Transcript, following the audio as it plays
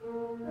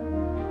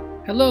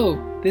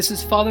Hello, this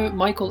is Father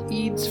Michael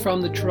Eads from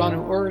the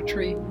Toronto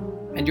Oratory,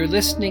 and you're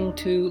listening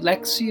to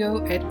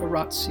Lectio et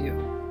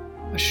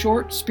Oratio, a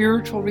short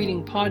spiritual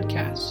reading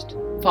podcast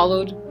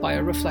followed by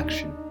a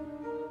reflection.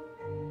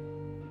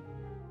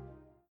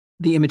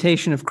 The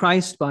Imitation of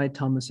Christ by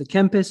Thomas à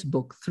Kempis,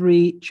 Book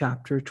 3,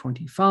 Chapter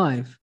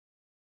 25,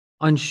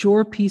 on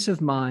sure peace of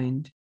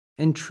mind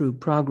and true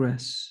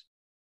progress.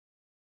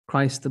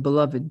 Christ the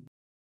Beloved.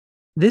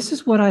 This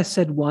is what I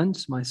said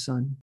once, my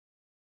son.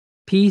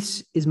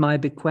 Peace is my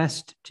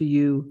bequest to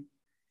you,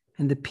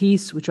 and the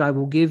peace which I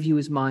will give you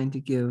is mine to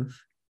give.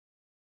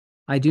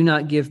 I do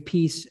not give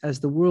peace as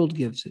the world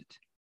gives it.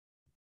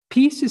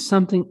 Peace is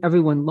something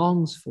everyone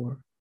longs for,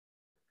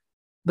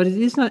 but it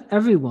is not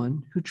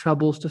everyone who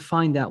troubles to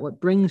find out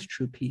what brings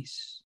true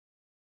peace.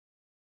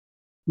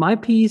 My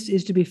peace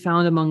is to be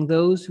found among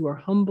those who are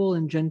humble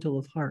and gentle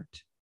of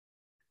heart.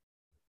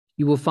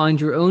 You will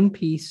find your own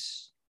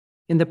peace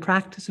in the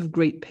practice of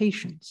great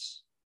patience.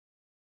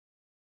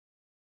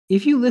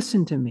 If you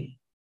listen to me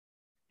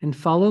and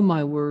follow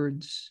my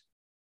words,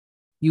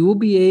 you will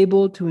be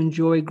able to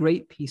enjoy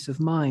great peace of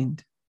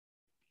mind.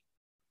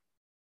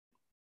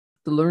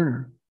 The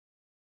learner.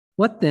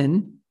 What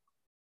then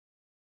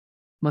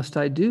must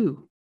I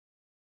do?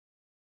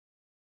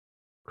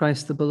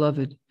 Christ the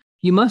Beloved.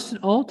 You must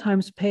at all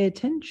times pay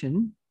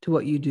attention to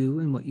what you do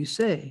and what you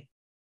say,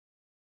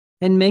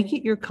 and make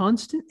it your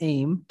constant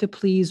aim to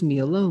please me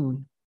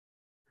alone,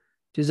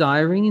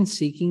 desiring and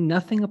seeking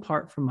nothing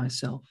apart from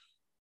myself.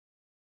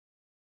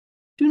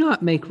 Do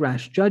not make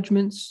rash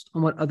judgments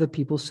on what other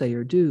people say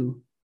or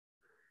do,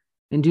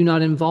 and do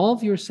not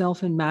involve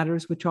yourself in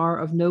matters which are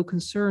of no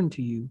concern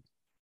to you.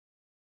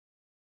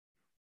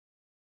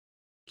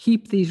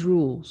 Keep these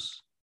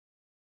rules,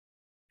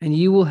 and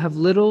you will have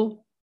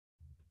little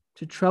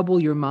to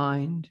trouble your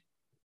mind,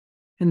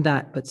 and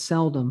that but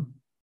seldom.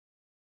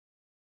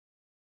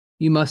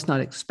 You must not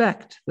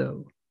expect,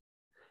 though,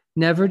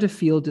 never to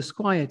feel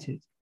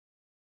disquieted,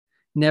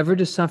 never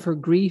to suffer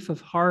grief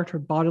of heart or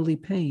bodily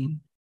pain.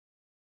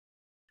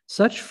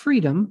 Such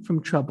freedom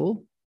from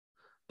trouble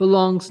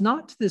belongs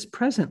not to this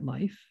present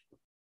life,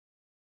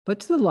 but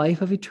to the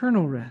life of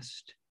eternal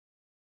rest.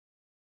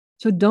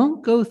 So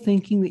don't go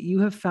thinking that you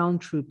have found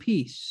true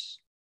peace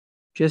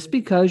just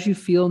because you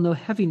feel no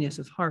heaviness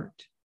of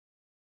heart.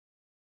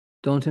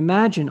 Don't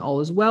imagine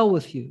all is well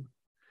with you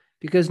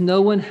because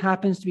no one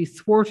happens to be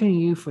thwarting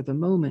you for the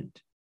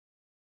moment.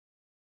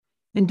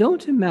 And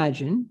don't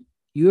imagine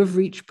you have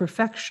reached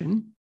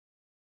perfection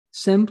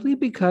simply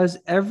because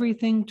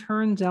everything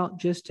turns out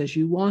just as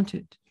you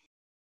wanted.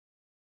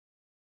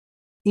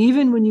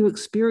 Even when you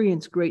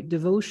experience great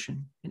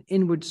devotion and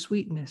inward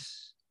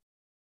sweetness,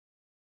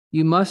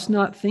 you must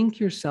not think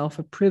yourself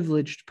a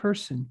privileged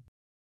person,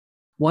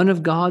 one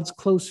of God's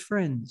close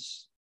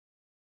friends.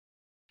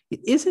 It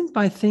isn't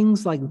by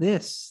things like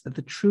this that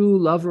the true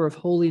lover of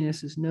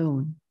holiness is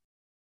known.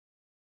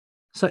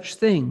 Such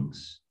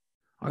things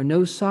are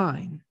no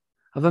sign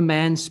of a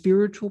man's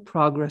spiritual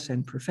progress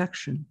and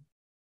perfection.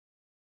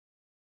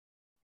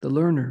 The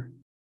learner.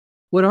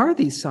 What are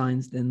these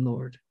signs then,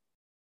 Lord?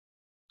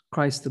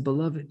 Christ the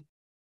Beloved.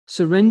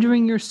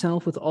 Surrendering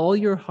yourself with all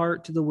your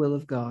heart to the will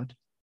of God.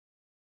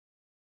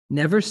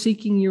 Never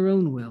seeking your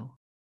own will,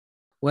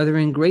 whether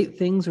in great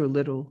things or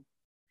little,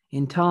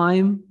 in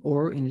time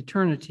or in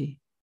eternity.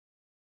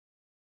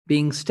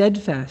 Being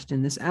steadfast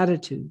in this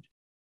attitude,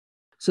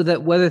 so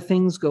that whether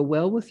things go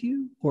well with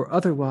you or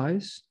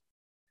otherwise,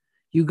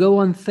 you go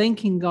on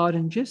thanking God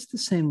in just the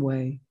same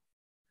way,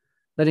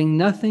 letting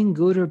nothing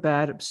good or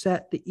bad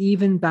upset the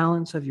even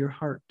balance of your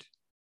heart.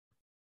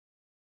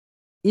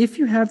 If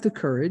you have the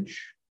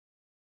courage,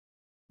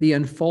 the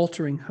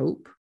unfaltering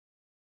hope,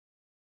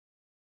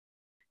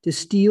 to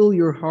steel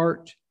your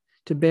heart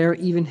to bear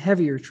even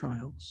heavier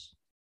trials,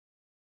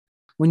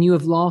 when you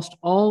have lost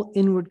all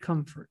inward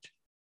comfort,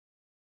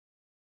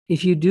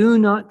 if you do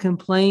not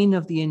complain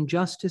of the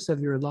injustice of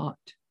your lot,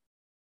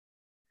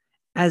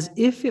 as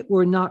if it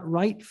were not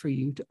right for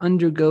you to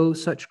undergo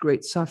such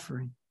great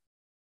suffering,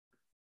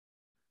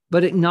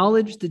 but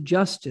acknowledge the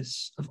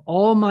justice of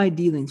all my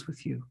dealings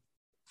with you,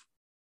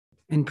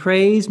 and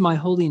praise my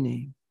holy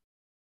name,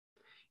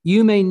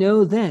 you may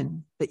know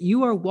then that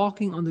you are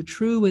walking on the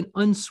true and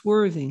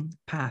unswerving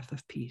path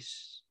of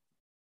peace.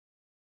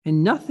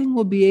 And nothing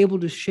will be able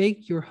to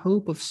shake your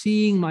hope of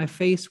seeing my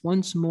face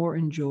once more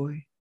in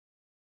joy.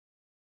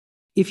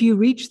 If you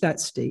reach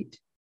that state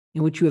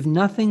in which you have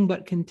nothing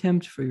but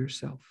contempt for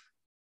yourself,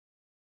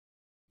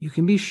 you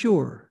can be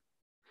sure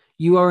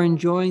you are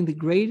enjoying the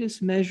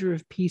greatest measure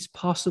of peace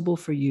possible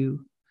for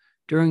you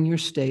during your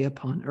stay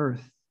upon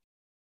earth.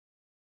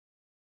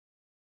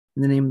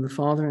 In the name of the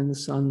Father, and the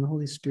Son, and the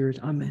Holy Spirit,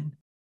 amen.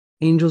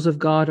 Angels of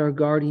God, our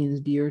guardians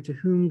dear, to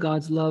whom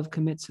God's love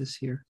commits us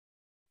here,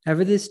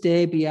 ever this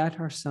day be at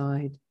our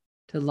side,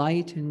 to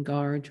light and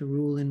guard, to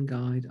rule and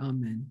guide.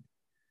 Amen.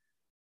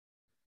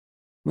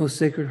 Most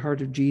Sacred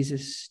Heart of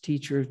Jesus,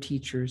 teacher of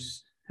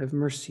teachers, have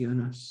mercy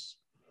on us.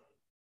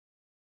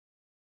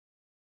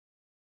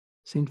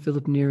 Saint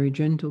Philip Neri,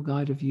 gentle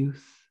guide of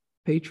youth,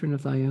 patron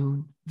of thy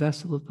own,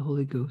 vessel of the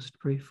Holy Ghost,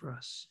 pray for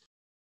us.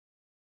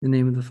 In the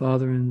name of the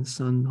Father, and the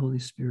Son, and the Holy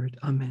Spirit.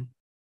 Amen.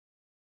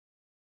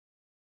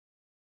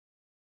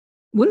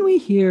 When we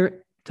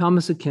hear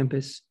Thomas à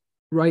Kempis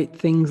write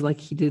things like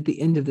he did at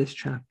the end of this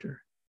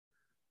chapter,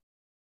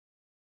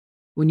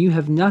 when you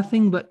have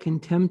nothing but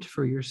contempt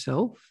for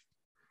yourself,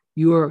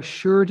 you are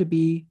sure to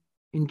be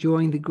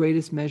enjoying the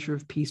greatest measure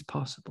of peace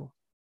possible.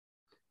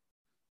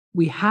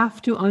 We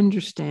have to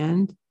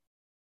understand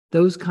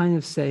those kind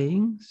of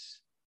sayings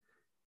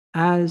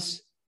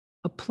as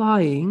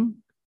applying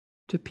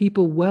to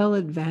people well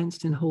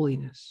advanced in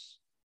holiness.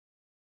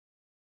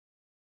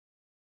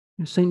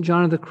 St.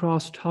 John of the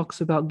Cross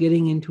talks about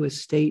getting into a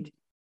state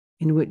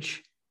in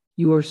which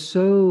you are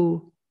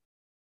so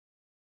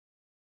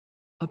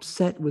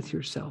upset with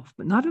yourself,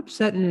 but not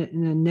upset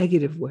in a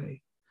negative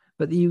way,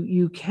 but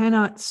you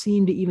cannot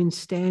seem to even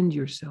stand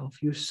yourself.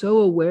 You're so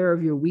aware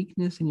of your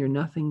weakness and your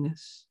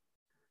nothingness,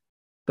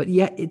 but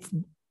yet it's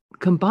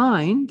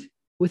combined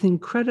with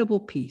incredible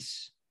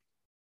peace.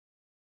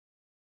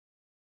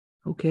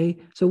 Okay,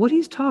 so what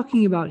he's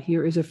talking about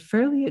here is a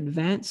fairly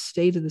advanced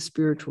state of the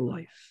spiritual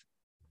life.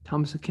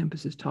 Thomas à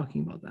Kempis is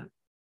talking about that.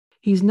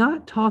 He's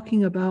not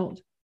talking about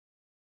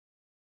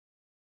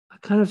a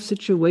kind of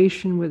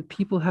situation where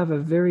people have a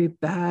very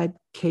bad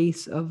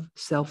case of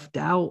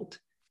self-doubt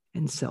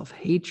and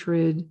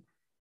self-hatred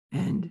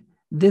and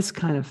this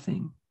kind of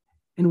thing.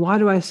 And why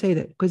do I say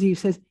that? Because he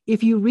says,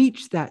 if you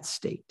reach that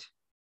state,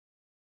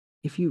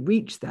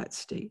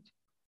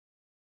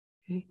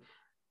 okay,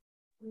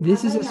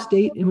 this is a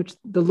state in which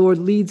the Lord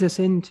leads us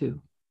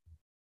into.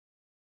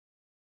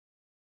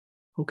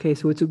 Okay,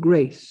 so it's a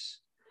grace.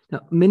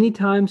 Now, many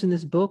times in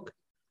this book,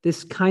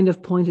 this kind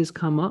of point has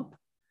come up.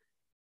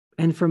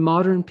 And for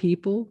modern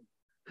people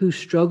who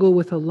struggle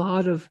with a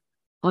lot of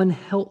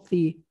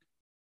unhealthy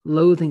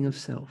loathing of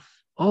self,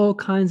 all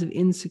kinds of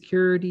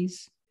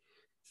insecurities,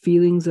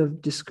 feelings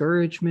of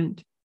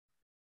discouragement,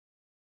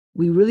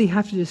 we really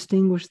have to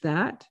distinguish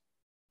that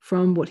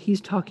from what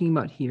he's talking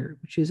about here,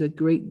 which is a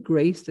great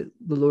grace that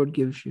the Lord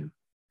gives you.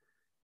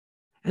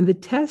 And the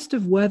test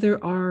of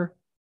whether our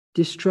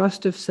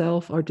distrust of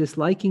self, our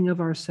disliking of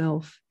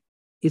ourself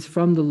is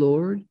from the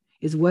Lord,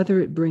 is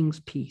whether it brings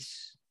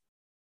peace.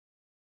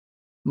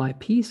 My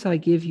peace I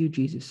give you,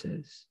 Jesus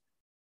says.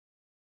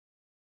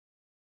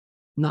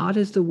 Not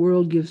as the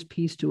world gives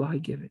peace do I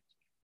give it.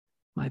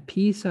 My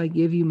peace I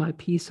give you, my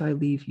peace I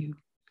leave you.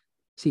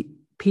 See,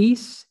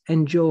 peace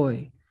and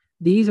joy,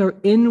 these are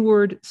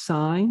inward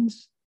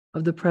signs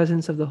of the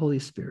presence of the Holy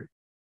Spirit.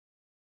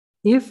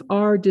 If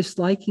our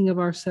disliking of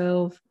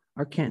ourselves,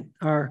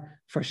 our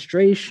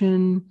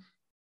frustration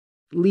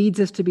leads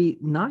us to be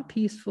not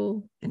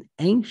peaceful and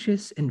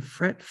anxious and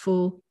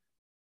fretful,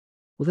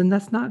 well, then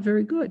that's not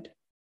very good.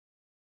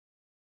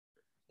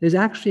 There's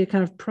actually a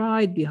kind of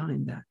pride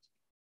behind that.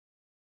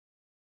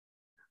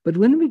 But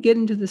when we get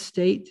into the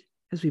state,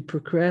 as we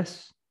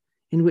progress,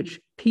 in which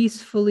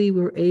peacefully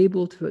we're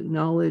able to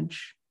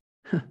acknowledge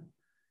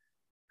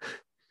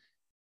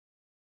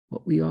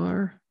what we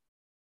are,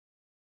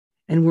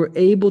 and we're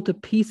able to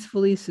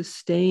peacefully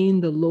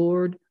sustain the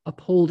Lord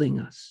upholding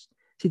us.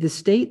 See, the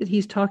state that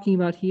he's talking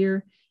about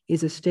here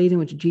is a state in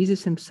which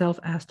Jesus himself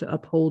has to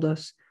uphold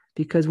us,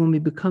 because when we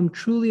become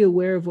truly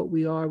aware of what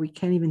we are, we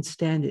can't even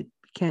stand it.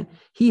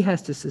 He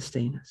has to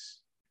sustain us.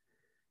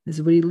 This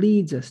is what he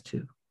leads us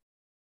to.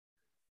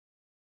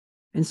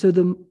 And so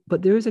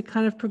but there is a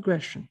kind of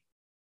progression.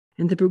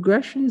 And the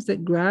progression is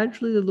that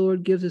gradually the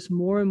Lord gives us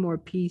more and more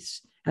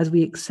peace as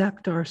we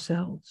accept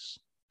ourselves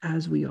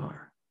as we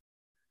are.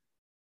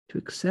 To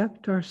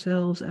accept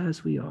ourselves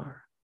as we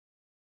are.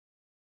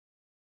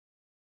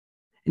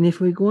 And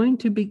if we're going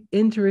to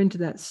enter into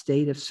that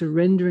state of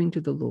surrendering to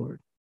the Lord,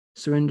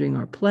 surrendering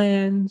our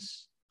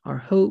plans, our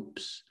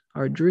hopes,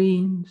 our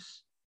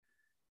dreams,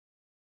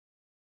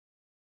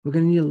 we're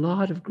going to need a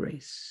lot of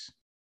grace.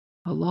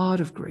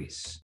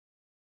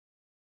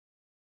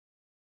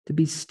 To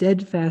be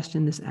steadfast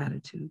in this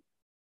attitude.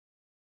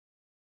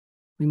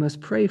 We must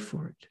pray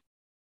for it.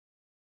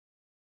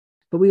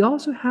 But we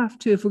also have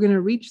to, if we're going to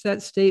reach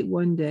that state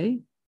one day,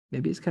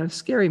 maybe it's kind of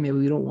scary, maybe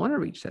we don't want to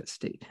reach that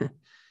state,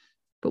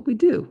 but we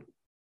do.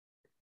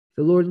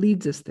 The Lord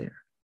leads us there.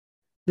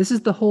 This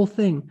is the whole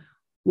thing.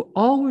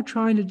 All we're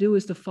trying to do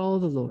is to follow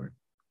the Lord.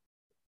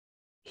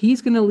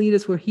 He's going to lead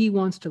us where he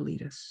wants to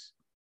lead us.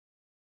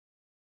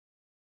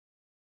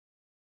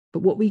 But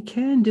what we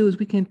can do is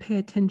we can pay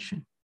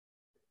attention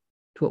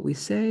to what we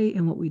say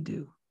and what we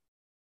do.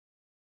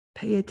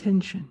 Pay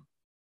attention.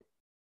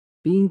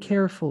 Being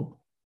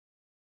careful.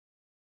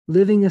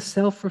 Living a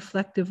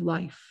self-reflective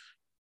life.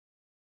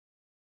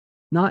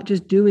 Not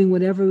just doing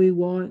whatever we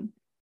want,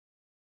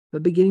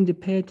 but beginning to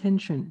pay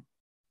attention.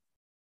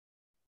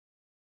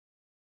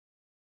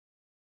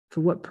 For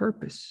what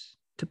purpose?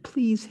 To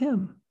please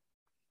him.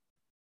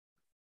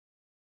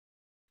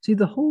 See,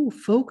 the whole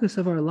focus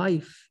of our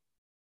life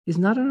is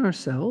not on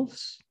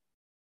ourselves.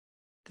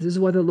 This is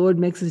why the Lord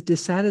makes us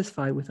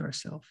dissatisfied with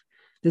ourselves.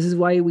 This is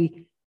why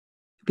we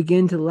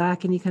begin to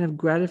lack any kind of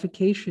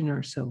gratification in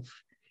ourselves.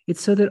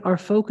 It's so that our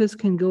focus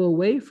can go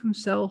away from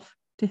self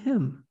to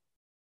him,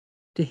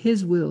 to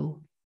his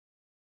will,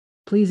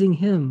 pleasing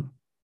him.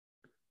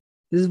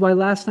 This is why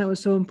last night was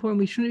so important.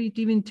 We shouldn't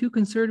be even too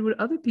concerned what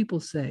other people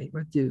say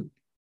or do.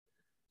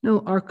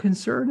 No, our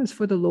concern is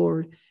for the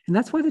Lord. And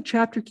that's why the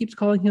chapter keeps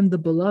calling him the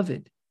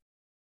beloved.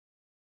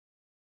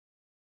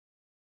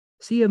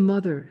 See a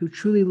mother who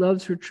truly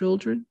loves her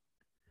children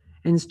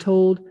and is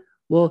told,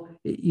 well,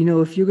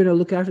 if you're going to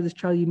look after this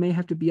child, you may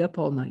have to be up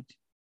all night.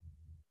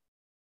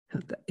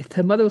 If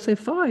the mother will say,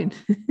 fine,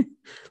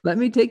 let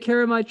me take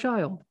care of my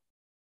child.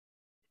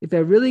 If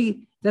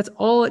that's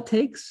all it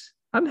takes,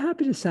 I'm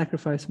happy to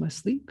sacrifice my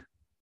sleep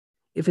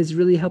if it's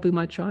really helping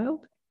my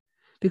child,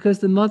 because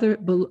the mother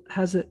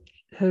has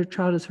her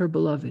child as her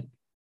beloved.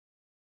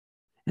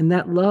 And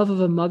that love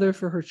of a mother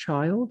for her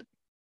child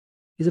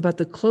is about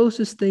the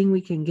closest thing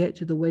we can get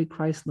to the way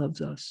Christ loves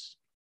us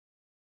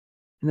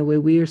and the way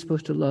we are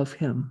supposed to love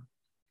him.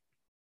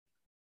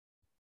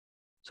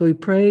 So we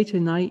pray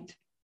tonight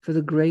for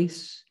the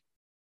grace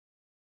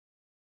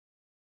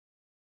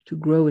to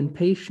grow in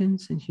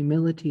patience and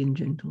humility and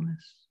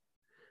gentleness,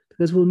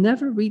 because we'll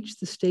never reach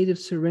the state of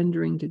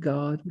surrendering to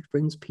God, which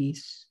brings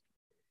peace,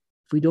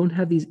 if we don't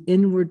have these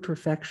inward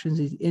perfections,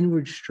 these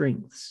inward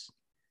strengths,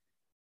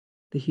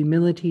 the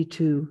humility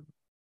to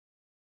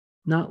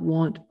not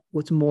want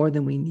what's more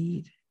than we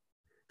need,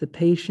 the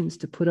patience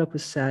to put up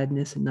with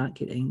sadness and not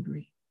get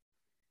angry,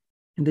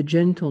 and the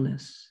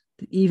gentleness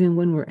that even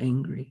when we're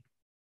angry,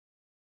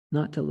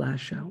 not to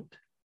lash out.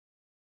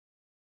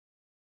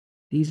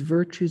 These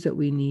virtues that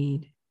we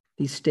need,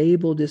 these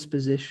stable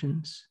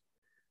dispositions,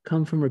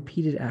 come from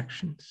repeated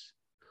actions.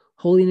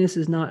 Holiness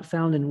is not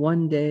found in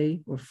one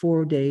day or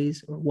 4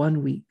 days or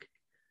 1 week.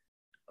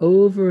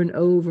 Over and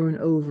over and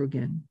over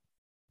again,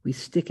 we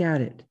stick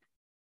at it.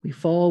 We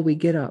fall, we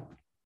get up.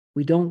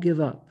 We don't give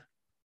up.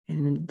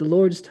 And in the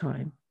Lord's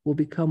time, we'll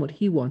become what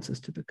he wants us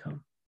to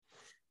become.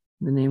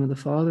 In the name of the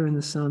Father, and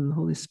the Son, and the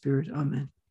Holy Spirit, amen.